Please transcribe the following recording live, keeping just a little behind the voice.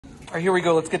All right, here we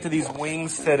go. Let's get to these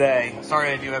wings today.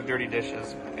 Sorry, I do have dirty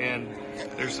dishes. And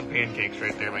there's some pancakes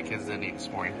right there my kids didn't eat this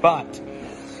morning. But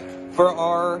for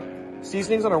our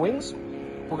seasonings on our wings,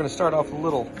 we're going to start off with a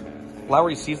little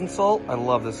Lowry seasoned salt. I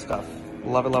love this stuff.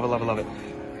 Love it, love it, love it, love it.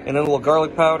 And then a little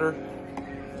garlic powder,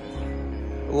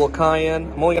 a little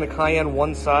cayenne. I'm only going to cayenne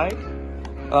one side.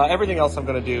 Everything else I'm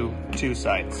going to do 2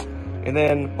 sides. And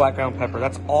then black ground pepper.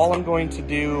 That's all I'm going to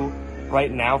do right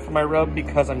now for my rub,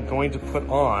 because I'm going to put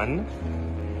on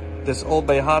this Old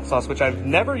Bay hot sauce, which I've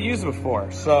never used before.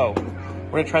 So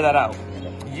we're going to try that out.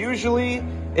 Usually,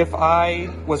 if I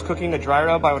was cooking a dry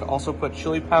rub, I would also put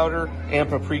chili powder and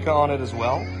paprika on it as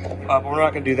well. But we're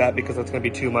not going to do that because that's going to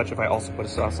be too much if I also put a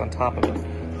sauce on top of it.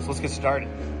 So let's get started.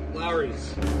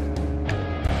 Lowry's.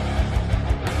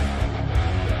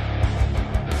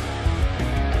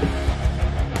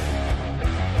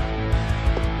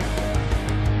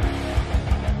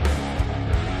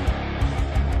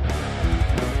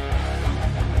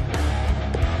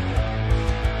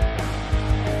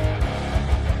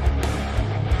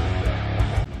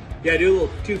 Yeah, do a little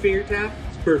 2-finger tap.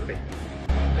 It's perfect.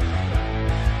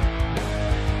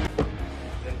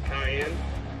 Then cayenne.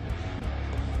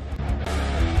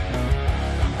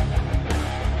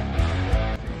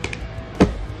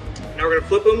 Now we're gonna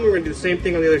flip them. We're gonna do the same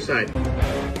thing on the other side.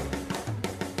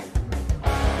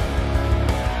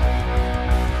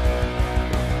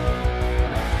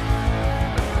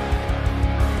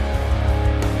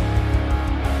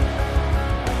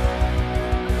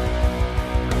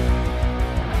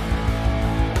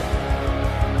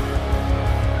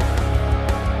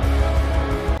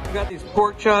 We got these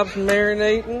pork chops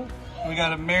marinating. We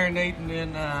got them marinating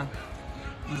in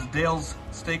this Dale's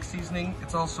steak seasoning.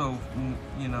 It's also,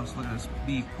 you know, so look at this: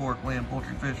 beef, pork, lamb,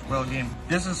 poultry, fish, wild game.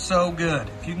 This is so good.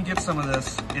 If you can get some of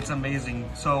this, it's amazing.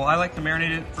 So I like to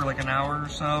marinate it for like an hour or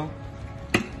so,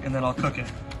 and then I'll cook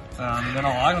it. And then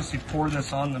I'll honestly pour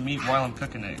this on the meat while I'm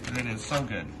cooking it, because it is so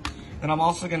good. And I'm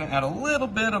also gonna add a little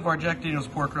bit of our Jack Daniel's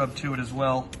pork rub to it as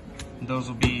well. And those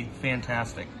will be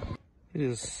fantastic. It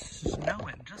is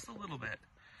snowing just a little bit.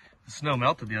 The snow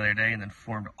melted the other day and then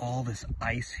formed all this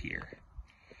ice here.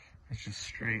 It's just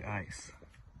straight ice.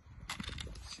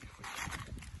 Let's see if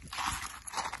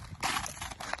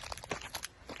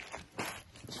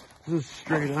we... This is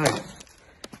straight ice.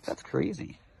 That's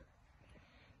crazy.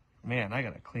 Man, I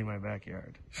gotta clean my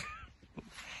backyard.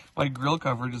 My grill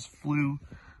cover just flew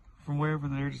from wherever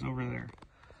there, just over there.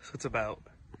 So it's about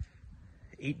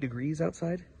 8 degrees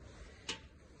outside.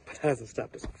 But that hasn't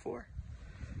stopped us before.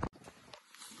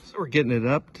 So we're getting it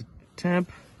up to temp.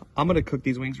 I'm gonna cook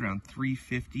these wings around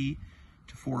 350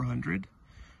 to 400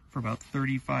 for about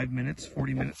 35 minutes,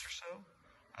 40 minutes or so.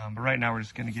 But right now we're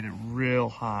just gonna get it real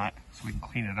hot so we can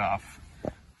clean it off.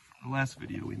 From the last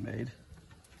video we made.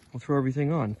 We'll throw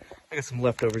everything on. I got some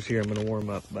leftovers here I'm gonna warm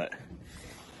up, but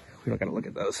we don't gotta look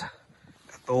at those.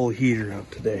 Got the old heater out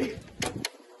today.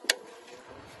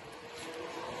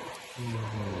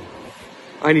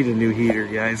 I need a new heater,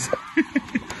 guys.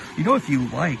 You know, if you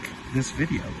like this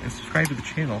video and subscribe to the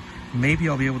channel, maybe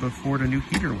I'll be able to afford a new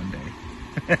heater one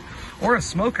day. Or a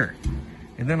smoker.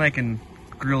 And then I can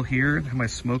grill here, have my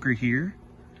smoker here.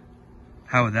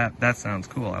 How would that sounds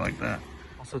cool. I like that.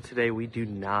 Also today we do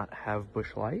not have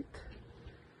bush light.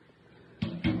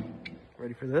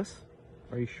 Ready for this?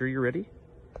 Are you sure you're ready?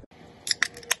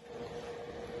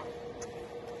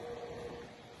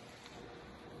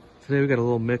 Today we got a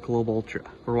little Michelob Ultra.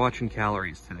 We're watching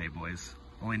calories today, boys.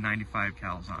 Only 95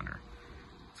 calories on her.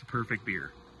 It's a perfect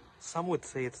beer. Some would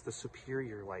say it's the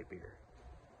superior light beer.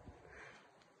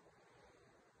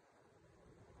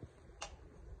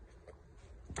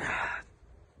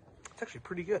 It's actually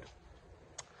pretty good.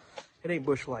 It ain't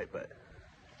Bush Light, but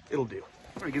it'll do.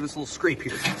 I'm gonna give this a little scrape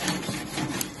here. Get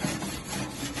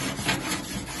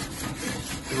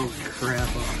all the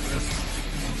crap off this.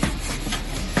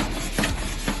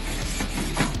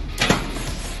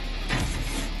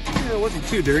 It wasn't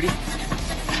too dirty.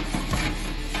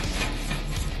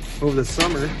 Over the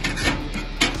summer,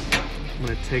 I'm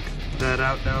gonna take that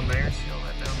out down there, see all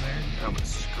that down there? And I'm gonna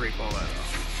scrape all that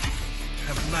off.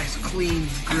 Have a nice clean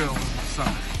grill in the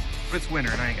summer. But it's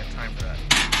winter and I ain't got time for that.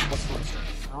 Let's start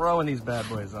throwing these bad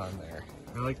boys on there.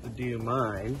 I like to do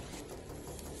mine.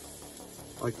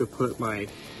 I like to put my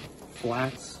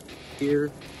flats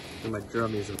here and my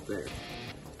drummies up there.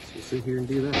 So you sit here and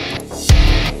do that.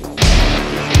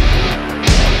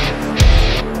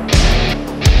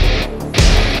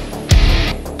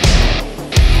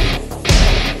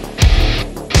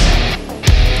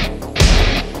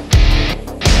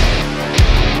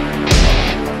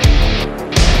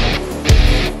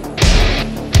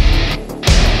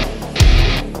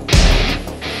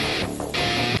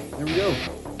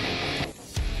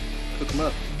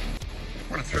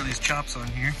 chops on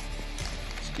here.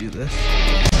 Let's do this.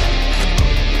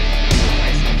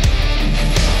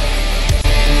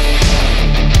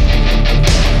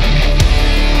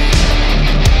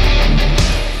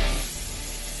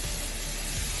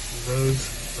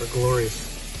 Those are glorious.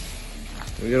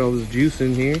 We got all this juice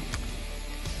in here. We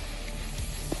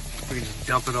can just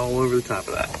dump it all over the top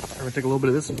of that. I'm gonna take a little bit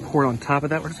of this and pour it on top of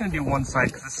that. We're just gonna do one side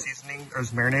because this seasoning, or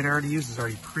this marinade I already used, is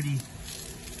already pretty.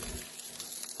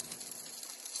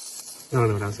 I don't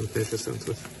know what I was gonna finish this sentence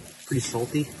with. Pretty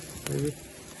salty, maybe.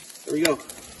 There we go.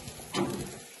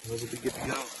 Those will be good to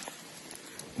go.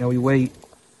 Now we wait.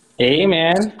 Hey,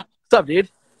 man. What's up, dude?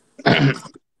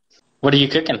 What are you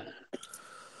cooking?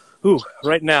 Ooh,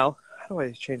 right now, how do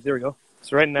I change? There we go.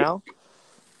 So right now,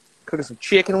 cooking some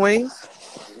chicken wings.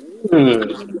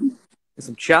 And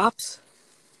some chops.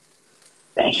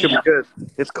 Damn. Should be good.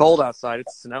 It's cold outside.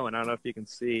 It's snowing. I don't know if you can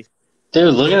see.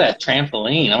 Dude, look at that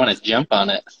trampoline. I want to jump on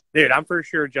it. Dude, I'm for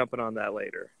sure jumping on that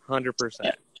later.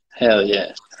 100%. Hell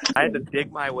yeah. I had to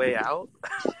dig my way out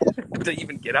to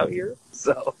even get out here.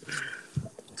 So,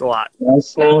 it's a lot.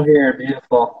 Nice snow here.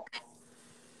 Beautiful.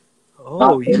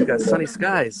 Oh, you got sunny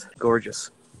skies.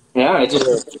 Gorgeous. Yeah, I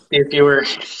just if you were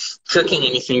cooking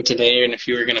anything today and if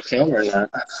you were going to film or not.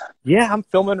 Yeah, I'm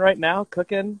filming right now,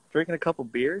 cooking, drinking a couple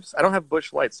beers. I don't have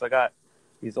Bush Lights, so I got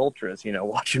these ultras, you know,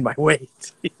 watching my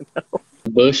weight. You know?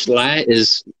 Bush Light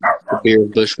is the beer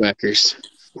of Bushwhackers.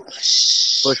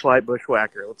 Bush Light,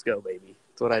 Bushwhacker. Let's go, baby.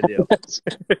 That's what I do.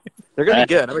 They're going to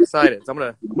be good. I'm excited. So I'm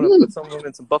gonna put some of them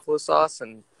in some buffalo sauce,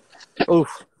 and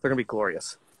oof, they're going to be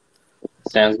glorious.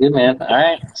 Sounds good, man. All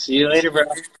right. See you later, bro.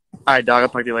 All right, dog. I'll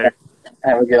talk to you later.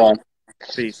 Have a good one.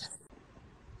 Peace.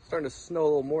 Starting to snow a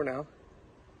little more now.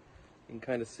 You can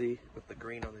kind of see with the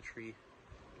green on the tree.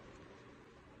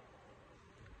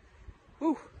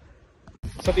 Whew.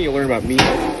 Something you learn about me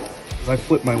is I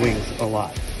flip my wings a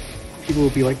lot. People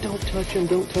will be like, don't touch him,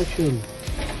 don't touch him.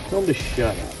 Tell him to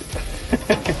shut up.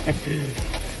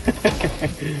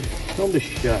 Tell him to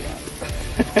shut up.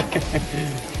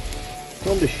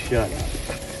 Tell him to shut up.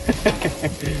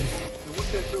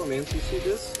 What's that girl, man? So you see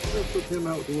this? We're going to put him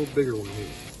out with a little bigger one here.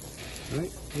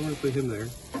 Right? We're going to put him there.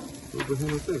 We'll put him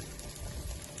right there.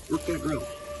 Work that grill.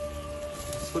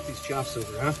 Let's put these chops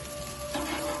over, huh?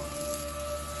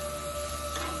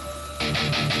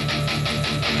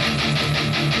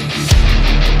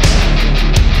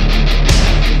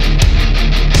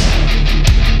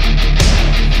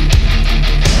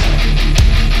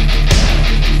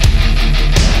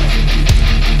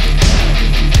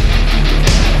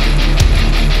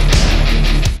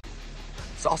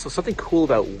 So also something cool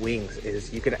about wings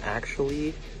is you can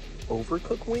actually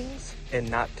overcook wings and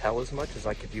not tell as much as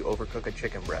like if you overcook a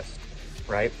chicken breast,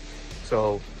 right?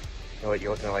 So you know what,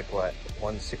 you're looking at like what,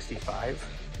 165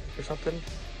 or something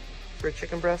for a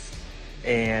chicken breast,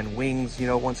 and wings, you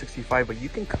know, 165, but you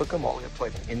can cook them all the way up to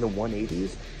like in the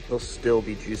 180s. They'll still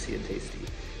be juicy and tasty.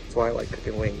 That's why I like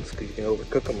cooking wings, because you can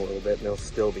overcook them a little bit and they'll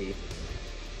still be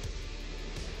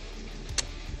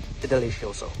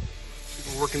delicioso.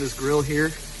 We're working this grill here.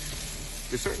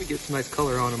 They're starting to get some nice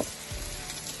color on them.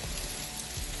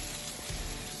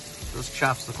 Those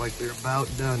chops look like they're about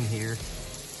done here.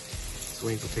 This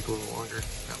wings will take a little longer.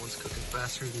 That one's cooking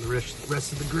faster than the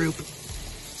rest of the group.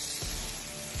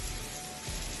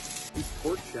 These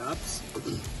pork chops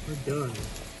are done.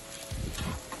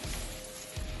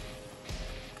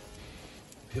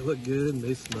 They look good and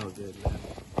they smell good, man.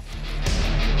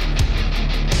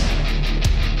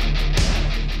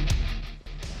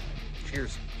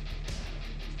 Cheers.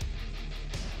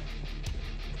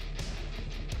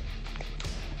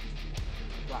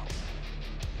 Wow.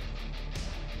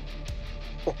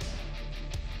 Oh.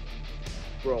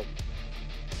 Bro. It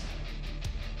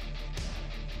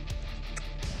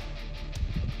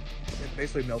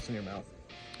basically melts in your mouth.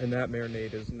 And that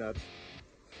marinade is nuts.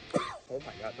 Oh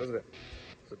my god, doesn't it?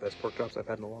 It's the best pork chops I've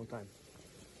had in a long time.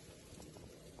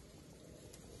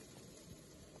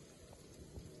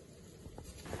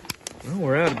 Well,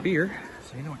 we're out of beer,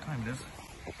 so you know what time it is.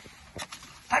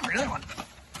 Time for another one.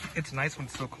 It's nice when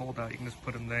it's so cold out, you can just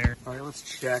put them there. All right, let's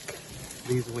check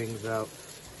these wings out.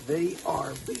 They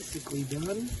are basically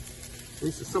done. At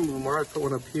least some of them are. I put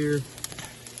one up here.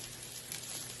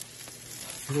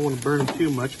 I don't want to burn them too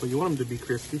much, but you want them to be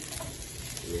crispy.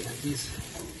 Yeah, these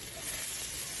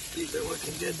are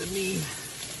looking good to me.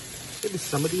 Maybe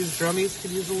some of these drummies could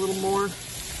use a little more,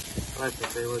 but I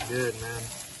think they look good, man.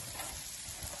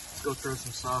 Let's go throw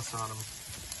some sauce on them.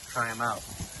 Try them out.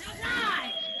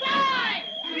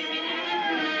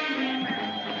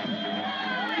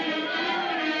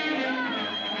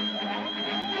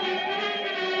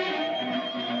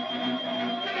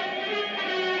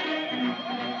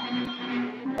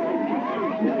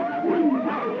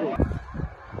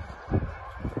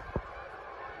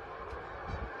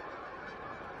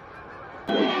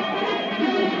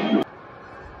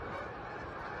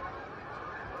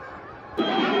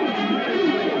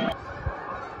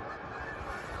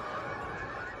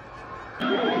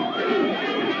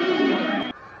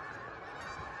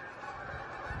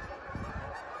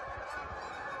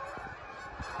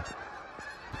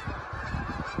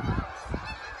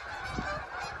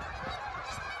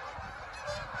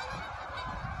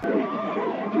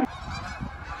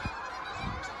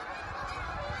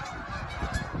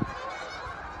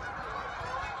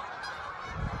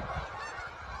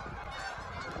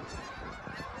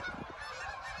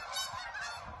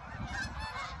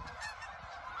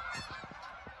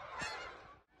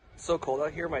 so cold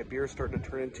out here, my beer is starting to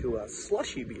turn into a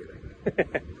slushy beer.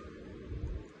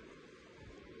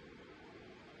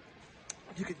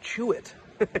 You can chew it.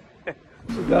 So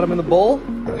we got them in the bowl.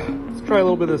 Let's try a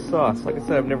little bit of this sauce. Like I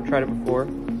said, I've never tried it before,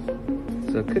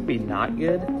 so it could be not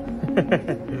good.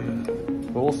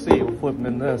 But we'll see. We'll flip them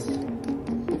in this.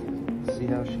 See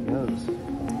how she goes.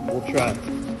 We'll try.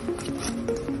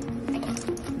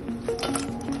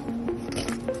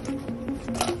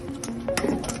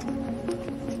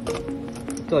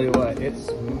 Tell you what, it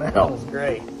smells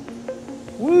great.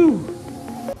 Woo!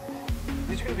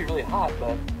 These are gonna be really hot,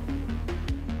 but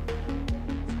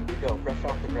here we go, fresh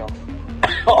off the grill.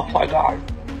 Oh my god!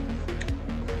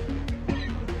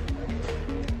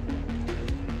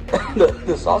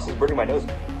 the sauce is burning my nose.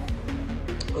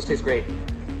 Those taste great.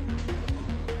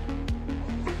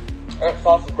 That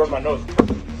sauce is burning my nose.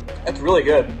 That's really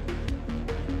good.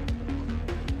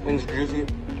 Wings juicy.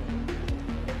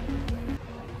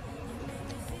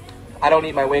 I don't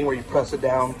eat my wing where you press it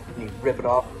down and you rip it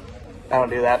off. I don't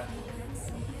do that.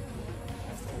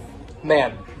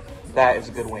 Man, that is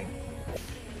a good wing.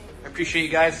 I appreciate you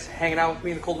guys hanging out with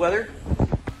me in the cold weather.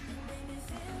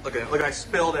 Look at it, look, I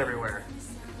spilled everywhere.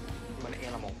 I'm an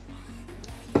animal.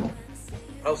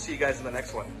 I'll see you guys in the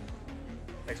next one.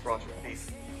 Thanks for watching.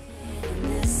 Peace.